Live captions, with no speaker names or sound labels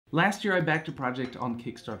Last year I backed a project on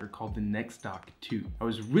Kickstarter called the NexDock 2. I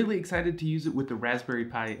was really excited to use it with the Raspberry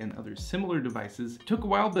Pi and other similar devices. It took a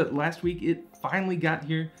while, but last week it finally got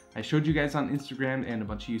here. I showed you guys on Instagram and a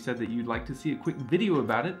bunch of you said that you'd like to see a quick video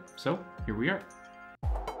about it, so here we are.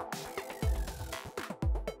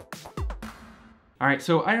 Alright,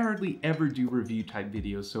 so I hardly ever do review type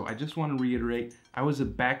videos, so I just want to reiterate, I was a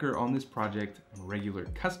backer on this project, I'm a regular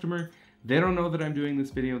customer. They don't know that I'm doing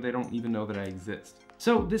this video, they don't even know that I exist.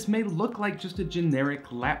 So this may look like just a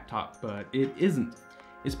generic laptop, but it isn't.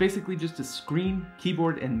 It's basically just a screen,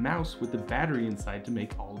 keyboard, and mouse with a battery inside to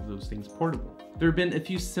make all of those things portable. There have been a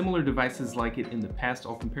few similar devices like it in the past.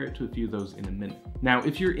 I'll compare it to a few of those in a minute. Now,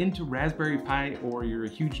 if you're into Raspberry Pi or you're a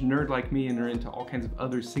huge nerd like me and are into all kinds of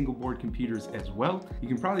other single board computers as well, you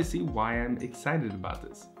can probably see why I'm excited about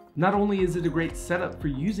this. Not only is it a great setup for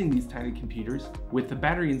using these tiny computers, with the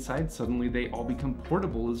battery inside, suddenly they all become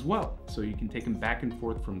portable as well. So you can take them back and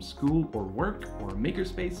forth from school or work or a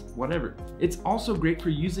makerspace, whatever. It's also great for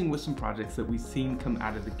using with some projects that we've seen come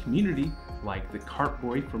out of the community, like the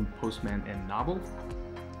Cartboy from Postman and Novel,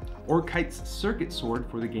 or Kite's Circuit Sword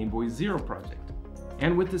for the Game Boy Zero project.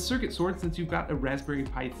 And with the Circuit Sword, since you've got a Raspberry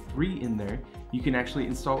Pi 3 in there, you can actually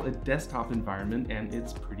install a desktop environment and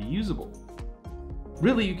it's pretty usable.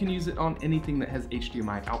 Really, you can use it on anything that has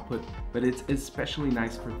HDMI output, but it's especially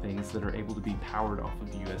nice for things that are able to be powered off of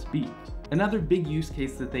USB. Another big use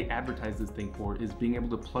case that they advertise this thing for is being able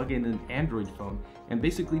to plug in an Android phone and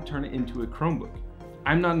basically turn it into a Chromebook.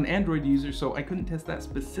 I'm not an Android user, so I couldn't test that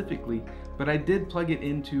specifically, but I did plug it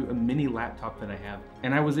into a mini laptop that I have,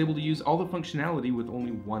 and I was able to use all the functionality with only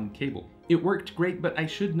one cable. It worked great, but I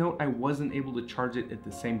should note I wasn't able to charge it at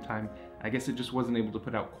the same time. I guess it just wasn't able to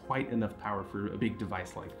put out quite enough power for a big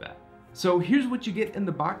device like that. So here's what you get in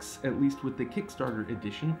the box, at least with the Kickstarter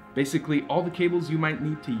edition. Basically all the cables you might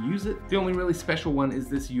need to use it. The only really special one is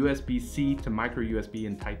this USB-C to micro USB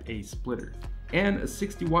and Type A splitter, and a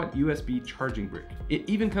 60-watt USB charging brick. It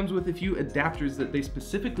even comes with a few adapters that they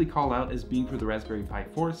specifically call out as being for the Raspberry Pi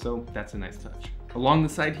 4, so that's a nice touch. Along the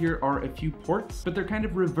side here are a few ports, but they're kind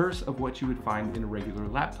of reverse of what you would find in a regular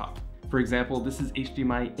laptop. For example, this is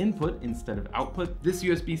HDMI input instead of output. This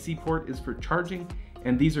USB-C port is for charging,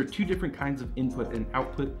 and these are two different kinds of input and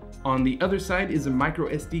output. On the other side is a micro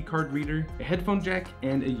SD card reader, a headphone jack,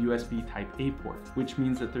 and a USB Type A port, which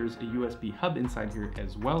means that there's a USB hub inside here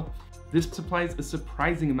as well. This supplies a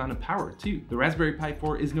surprising amount of power too. The Raspberry Pi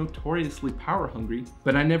 4 is notoriously power hungry,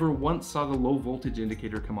 but I never once saw the low voltage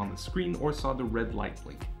indicator come on the screen or saw the red light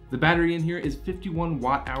blink. The battery in here is 51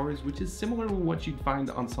 watt hours, which is similar to what you'd find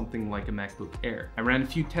on something like a MacBook Air. I ran a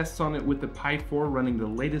few tests on it with the Pi 4 running the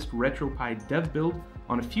latest RetroPie dev build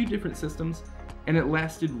on a few different systems, and it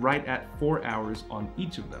lasted right at 4 hours on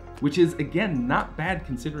each of them, which is again not bad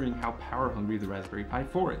considering how power hungry the Raspberry Pi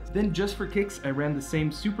 4 is. Then just for kicks, I ran the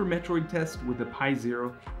same Super Metroid test with the Pi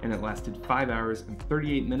Zero, and it lasted 5 hours and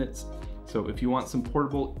 38 minutes. So if you want some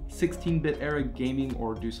portable 16-bit era gaming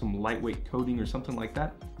or do some lightweight coding or something like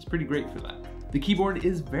that, it's pretty great for that. The keyboard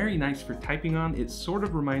is very nice for typing on. It sort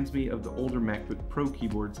of reminds me of the older MacBook Pro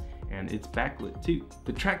keyboards, and it's backlit too.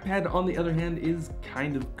 The trackpad, on the other hand, is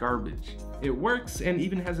kind of garbage. It works and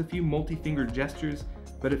even has a few multi-finger gestures,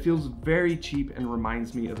 but it feels very cheap and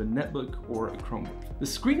reminds me of a netbook or a Chromebook. The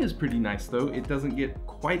screen is pretty nice though. It doesn't get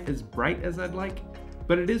quite as bright as I'd like,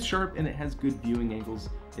 but it is sharp and it has good viewing angles.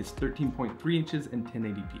 It's 13.3 inches and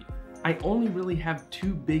 1080p. I only really have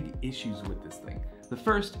two big issues with this thing. The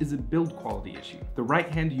first is a build quality issue. The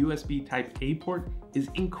right-hand USB Type A port is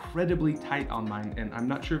incredibly tight on mine, and I'm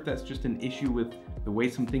not sure if that's just an issue with the way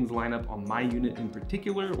some things line up on my unit in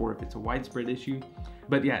particular, or if it's a widespread issue.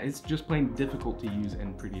 But yeah, it's just plain difficult to use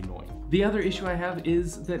and pretty annoying. The other issue I have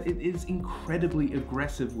is that it is incredibly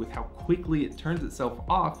aggressive with how quickly it turns itself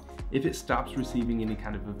off if it stops receiving any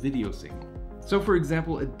kind of a video signal. So for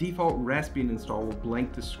example, a default Raspbian install will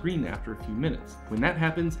blank the screen after a few minutes. When that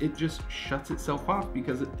happens, it just shuts itself off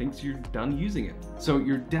because it thinks you're done using it. So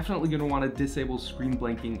you're definitely going to want to disable screen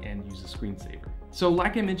blanking and use a screensaver. So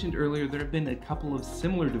like I mentioned earlier, there have been a couple of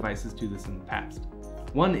similar devices to this in the past.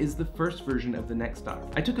 One is the first version of the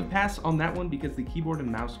NexDock. I took a pass on that one because the keyboard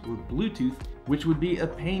and mouse were Bluetooth, which would be a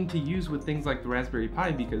pain to use with things like the Raspberry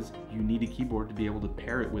Pi because you need a keyboard to be able to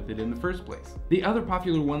pair it with it in the first place. The other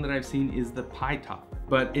popular one that I've seen is the Pi Top,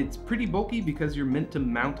 but it's pretty bulky because you're meant to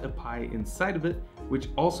mount a Pi inside of it, which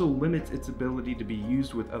also limits its ability to be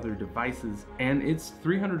used with other devices, and it's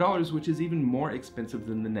 $300, which is even more expensive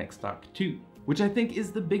than the NexDock 2, which I think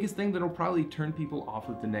is the biggest thing that'll probably turn people off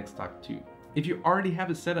of the NexDock 2. If you already have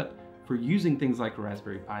a setup for using things like a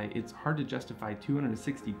Raspberry Pi, it's hard to justify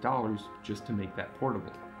 $260 just to make that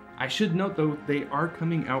portable. I should note though, they are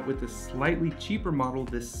coming out with a slightly cheaper model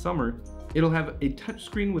this summer. It'll have a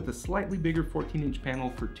touchscreen with a slightly bigger 14-inch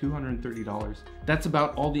panel for $230. That's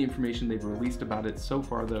about all the information they've released about it so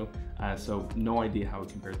far though, so no idea how it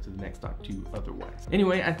compares to the NexDock 2 otherwise.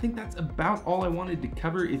 Anyway, I think that's about all I wanted to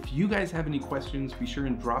cover. If you guys have any questions, be sure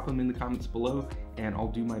and drop them in the comments below and I'll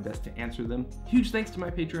do my best to answer them. Huge thanks to my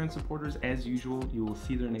Patreon supporters as usual. You will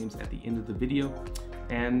see their names at the end of the video.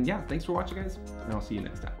 And yeah, thanks for watching guys, and I'll see you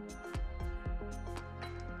next time.